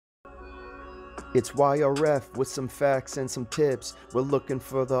It's Y.R.F with some facts and some tips. We're looking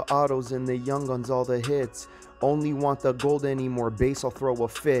for the autos and the young guns, all the hits. Only want the gold anymore, base I'll throw a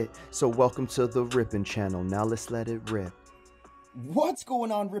fit. So welcome to the Rippin' channel, now let's let it rip. What's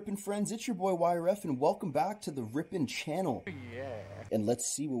going on, Rippin' friends? It's your boy Y.R.F and welcome back to the Rippin' channel. Yeah. And let's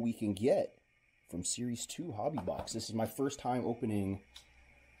see what we can get from Series 2 Hobby Box. This is my first time opening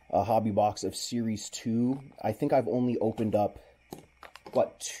a Hobby Box of Series 2. I think I've only opened up,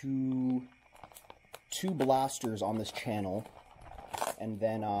 what, two blasters on this channel, and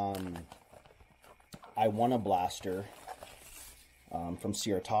then I won a blaster from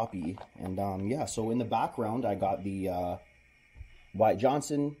Y.R.F, and yeah, so in the background I got the Wyatt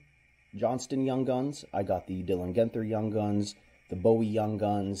Johnston Young Guns, I got the Dylan Genther Young Guns, the Bowie Young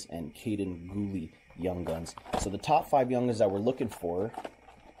Guns, and Caden Gooley Young Guns. So the top 5 Young Guns that we're looking for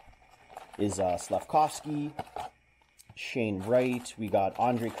is Slavkovsky, Shane Wright, we got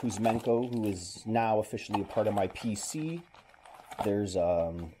Andrei Kuzmenko, who is now officially a part of my PC. There's,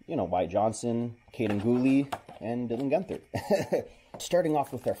 you know, Wyatt Johnston, Caden Gooley, and Dylan Genther. Starting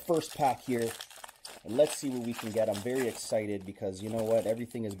off with our first pack here, and let's see what we can get. I'm very excited because, you know what,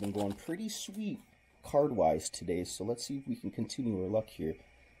 everything has been going pretty sweet card-wise today, so let's see if we can continue our luck here.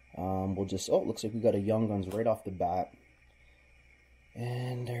 We'll just, oh, looks like we got a Young Guns right off the bat.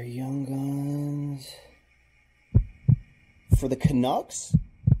 And our Young Guns for the Canucks?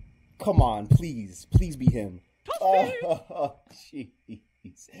 Come on, please be him. Oh, jeez.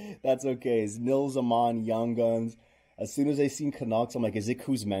 That's okay. It's Nils Amon Young Guns. As soon as I seen Canucks, I'm like, is it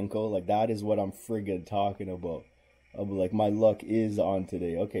Kuzmenko? Like, that is what I'm friggin' talking about. I'll be like, my luck is on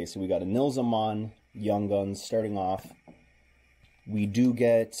today. Okay, so we got a Nils Amon Young Guns starting off. We do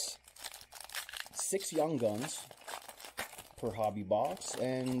get 6 Young Guns per hobby box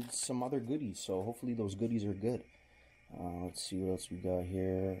and some other goodies. So hopefully those goodies are good. Let's see what else we got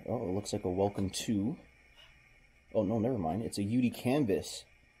here. Oh, it looks like a Welcome 2. Oh, no, never mind. It's a UD Canvas.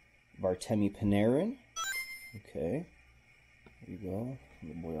 Artemi Panarin. Okay. There you go.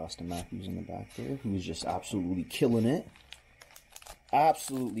 The boy Austin Matthews in the back there. He was just absolutely killing it.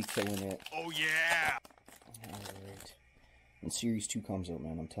 Absolutely killing it. Oh, yeah! Alright. When Series 2 comes out,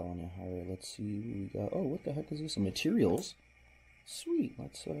 man, I'm telling you. Alright, let's see what we got. Oh, what the heck is this? Some materials. Sweet.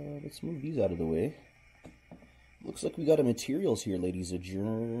 Let's move these out of the way. Looks like we got a materials here, ladies and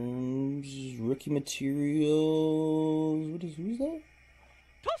germs. Rookie materials. Who's that?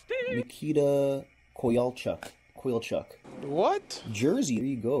 Toasty! Nikita Koyalchuk. What? Jersey. There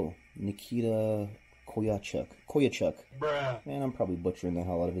you go. Nikita Koyachuk. Bruh. Man, I'm probably butchering the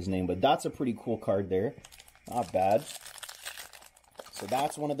hell out of his name, but that's a pretty cool card there. Not bad. So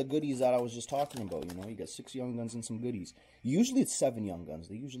that's one of the goodies that I was just talking about, you know. You got 6 Young Guns and some goodies. Usually it's 7 Young Guns.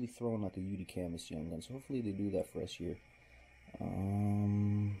 They usually throw in like a UD Canvas Young Guns. So hopefully they do that for us here.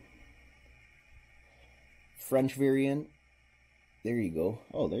 French variant. There you go.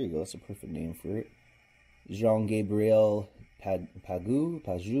 Oh, there you go. That's a perfect name for it. Jean-Gabriel Pagou,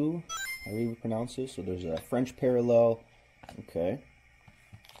 however you pronounce this. So there's a French parallel. Okay.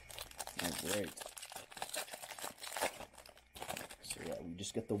 All right. So yeah, we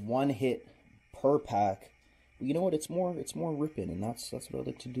just get the 1 hit per pack. But you know what? It's more ripping, and that's what I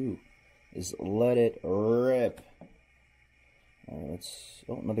like to do. Is let it rip. All right,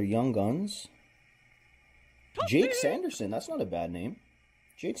 another Young Guns. Jake Sanderson. That's not a bad name.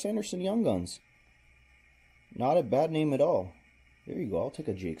 Jake Sanderson Young Guns. Not a bad name at all. There you go. I'll take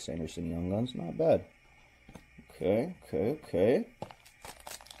a Jake Sanderson Young Guns. Not bad. Okay.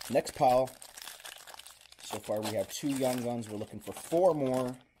 Next pile. So far we have 2 Young Guns. We're looking for 4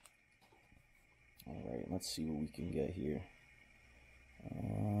 more. Alright, let's see what we can get here.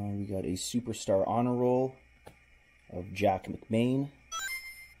 We got a Superstar Honor Roll of Jack McMain.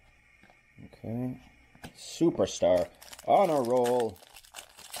 Okay. Superstar Honor Roll.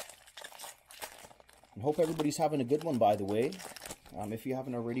 I hope everybody's having a good one, by the way. If you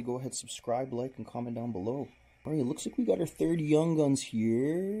haven't already, go ahead, subscribe, like, and comment down below. Alright, it looks like we got our 3rd Young Guns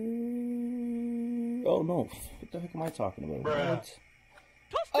here. Oh, no. What the heck am I talking about? What?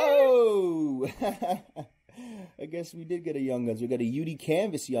 Oh! I guess we did get a Young Guns. We got a UD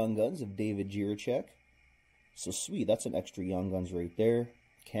Canvas Young Guns of David Jiricek. So sweet. That's an extra Young Guns right there.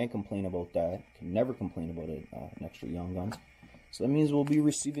 Can't complain about that. Can never complain about it. An extra Young Guns. So that means we'll be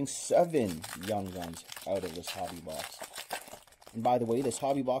receiving 7 Young Guns out of this hobby box. And by the way, this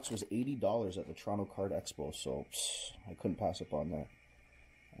hobby box was $80 at the Toronto Card Expo, so I couldn't pass up on that.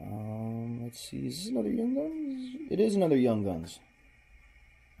 Let's see, is this another Young Guns? It is another Young Guns.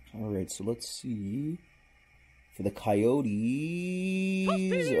 Alright, so let's see. For the Coyotes.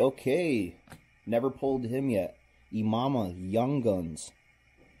 Okay. Never pulled him yet. Imama Young Guns.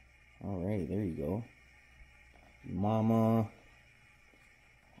 Alright, there you go. Mama.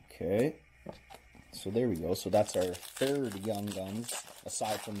 Okay. So there we go. So that's our third Young Guns,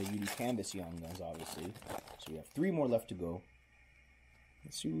 aside from the UD Canvas Young Guns, obviously. So we have 3 more left to go.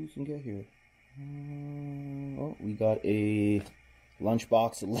 Let's see what we can get here. Oh, we got a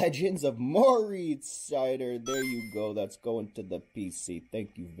Lunchbox Legends of Moritz Cider. There you go. That's going to the PC.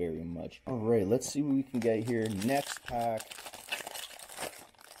 Thank you very much. Alright, let's see what we can get here. Next pack.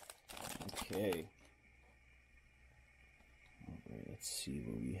 Okay. Alright, let's see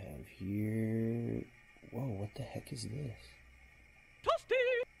what we have here. Whoa, what the heck is this? Toasty!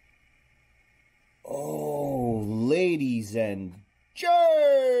 Oh, ladies and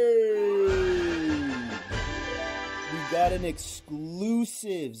germs! We got an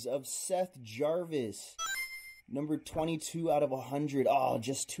exclusives of Seth Jarvis. Number 22 out of 100. Oh,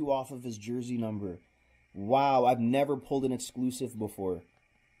 just 2 off of his jersey number. Wow, I've never pulled an exclusive before.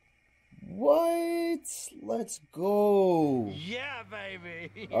 What? Let's go. Yeah,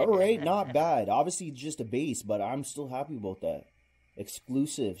 baby. Alright, not bad. Obviously just a base, but I'm still happy about that.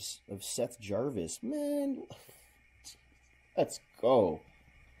 Exclusives of Seth Jarvis. Man, let's go.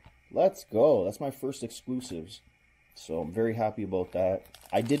 Let's go. That's my first exclusives. So I'm very happy about that.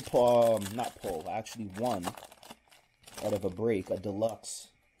 I did pull, I actually won out of a break, a deluxe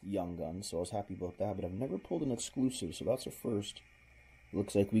Young Gun. So I was happy about that, but I've never pulled an exclusive, so that's a first.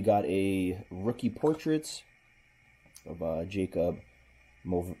 Looks like we got a rookie portraits of Jacob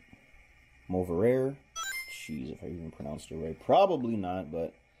Moverere. Jeez, if I even pronounced it right. Probably not,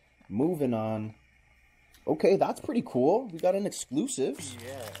 but moving on. Okay, that's pretty cool. We got an exclusives.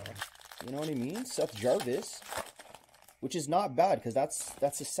 Yeah. You know what I mean? Seth Jarvis. Which is not bad, because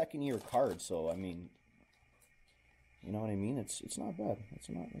that's a second-year card, so, I mean, you know what I mean? It's not bad. It's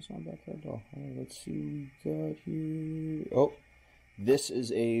not a bad card at all. Alright, let's see what we got here. Oh. This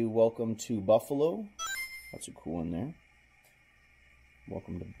is a Welcome to Buffalo. That's a cool one there.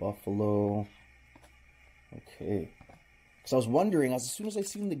 Welcome to Buffalo. Okay. Because I was wondering, as soon as I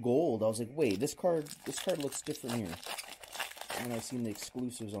seen the gold, I was like, wait, this card looks different here. And then I seen the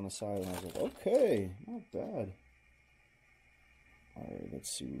exclusives on the side, and I was like, okay, not bad. Alright, let's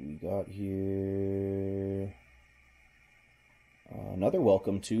see what we got here. Another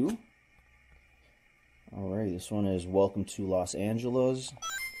Welcome to. Alright, this one is Welcome to Los Angeles.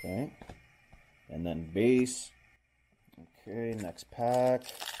 Okay. And then base. Okay, next pack.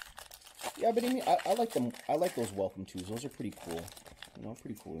 Yeah, but I mean, I like them. I like those Welcome Tos. Those are pretty cool. You know,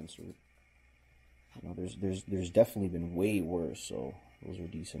 pretty cool insert. You know, there's definitely been way worse, so those are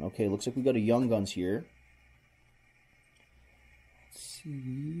decent. Okay, looks like we got a Young Guns here. Let's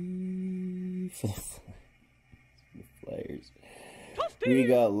see. For the Flyers. We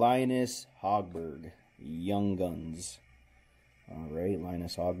got Linus Hogberg. Young Guns. Alright,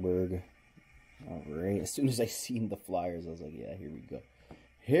 Linus Hogberg. Alright, as soon as I seen the Flyers, I was like, yeah, here we go.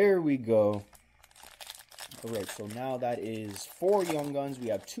 Here we go. Alright, so now that is 4 Young Guns. We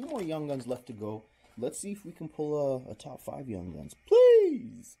have 2 more Young Guns left to go. Let's see if we can pull a top 5 Young Guns.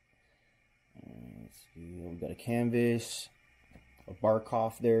 Please! Let's see. We got a canvas. A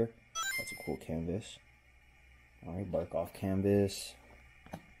Barkov there. That's a cool canvas. Alright, Barkov canvas.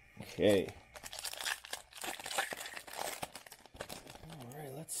 Okay.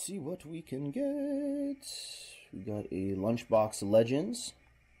 Alright, let's see what we can get. We got a Lunchbox Legends.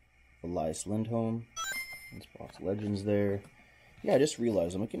 Elias Lindholm. Lunchbox Legends there. Yeah, I just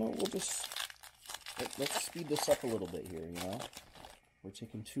realized, I'm like, you know, let's speed this up a little bit here, you know? We're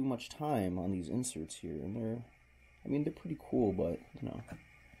taking too much time on these inserts here, and they're pretty cool, but, you know.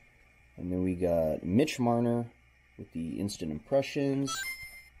 And then we got Mitch Marner with the Instant Impressions.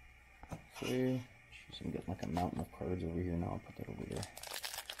 Okay. Jeez, I'm getting like a mountain of cards over here now. I'll put that over there.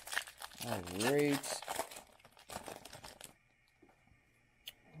 Alright.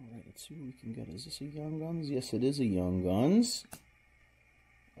 Alright, let's see what we can get. Is this a Young Guns? Yes, it is a Young Guns.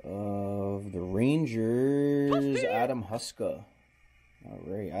 Of the Rangers, Adam Huska.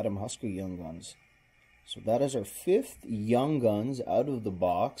 Alright, Adam Huska Young Guns. So that is our 5th Young Guns out of the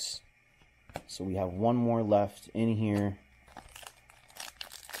box. So we have 1 more left in here.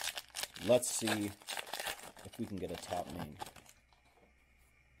 Let's see if we can get a top name.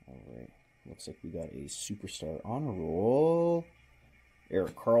 Alright, looks like we got a Superstar Honor Roll.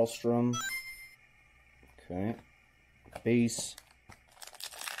 Erik Karlstrom. Okay. Base.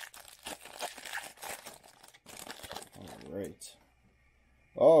 Alright.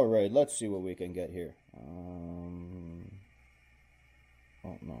 Alright, let's see what we can get here.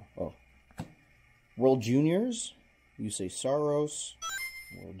 Oh, no. Oh. World Juniors. You say Saros.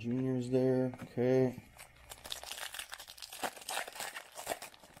 World Juniors there. Okay.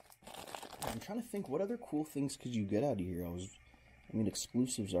 I'm trying to think, what other cool things could you get out of here? I mean,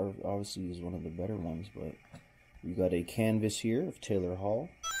 exclusives are obviously is one of the better ones, but we got a canvas here of Taylor Hall.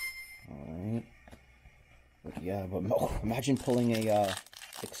 All right. But yeah, but imagine pulling a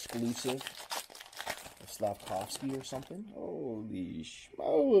exclusive of Slavkovsky or something. Holy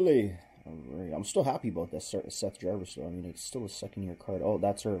schmoly. All right. I'm still happy about that Seth Jarvis, though. I mean, it's still a second-year card. Oh,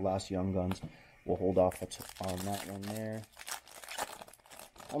 that's her last Young Guns. We'll hold off on that one there.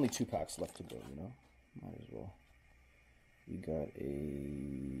 Only 2 packs left to go, you know? Might as well. We got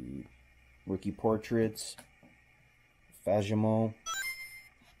a Rookie Portraits. Fajimo.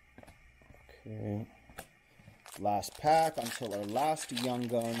 Okay. Last pack until our last Young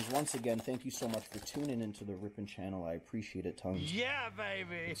Guns. Once again, thank you so much for tuning into the Rippin' channel. I appreciate it tons. Yeah,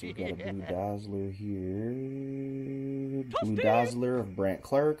 baby. So we've got a Blue Dazzler here. Blue Dazzler of Brant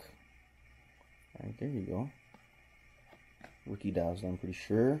Clark. Alright, there you go. Rookie Dazzler, I'm pretty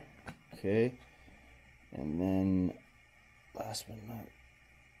sure. Okay. And then, last but not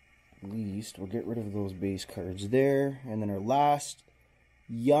least, we'll get rid of those base cards there. And then our last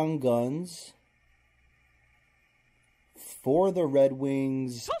Young Guns for the Red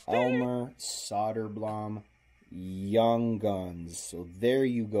Wings, Elmer Soderblom Young Guns. So there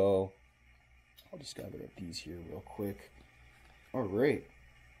you go. I'll just gather up these here real quick. Alright.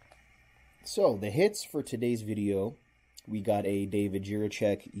 So, the hits for today's video. We got a David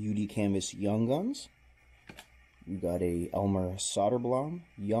Jiricek UD Canvas Young Guns. We got a Elmer Soderblom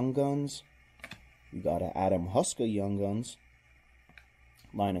Young Guns. We got a Adam Huska Young Guns.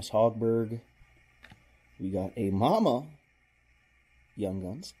 Linus Hogberg. We got a Mama Young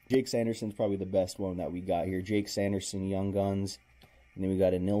Guns. Jake Sanderson's probably the best one that we got here. Jake Sanderson Young Guns. And then we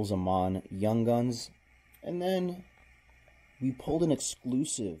got a Nils Amon Young Guns. And then we pulled an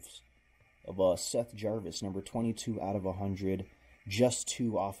exclusives of Seth Jarvis, number 22 out of 100. Just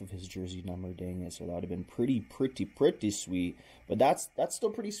 2 off of his jersey number, dang it. So that would have been pretty sweet. But that's still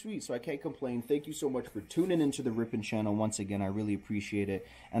pretty sweet, so I can't complain. Thank you so much for tuning into the Rippin' channel. Once again, I really appreciate it.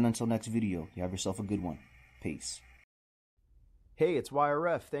 And until next video, you have yourself a good one. Peace. Hey, it's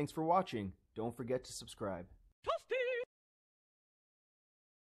Y.R.F. Thanks for watching. Don't forget to subscribe.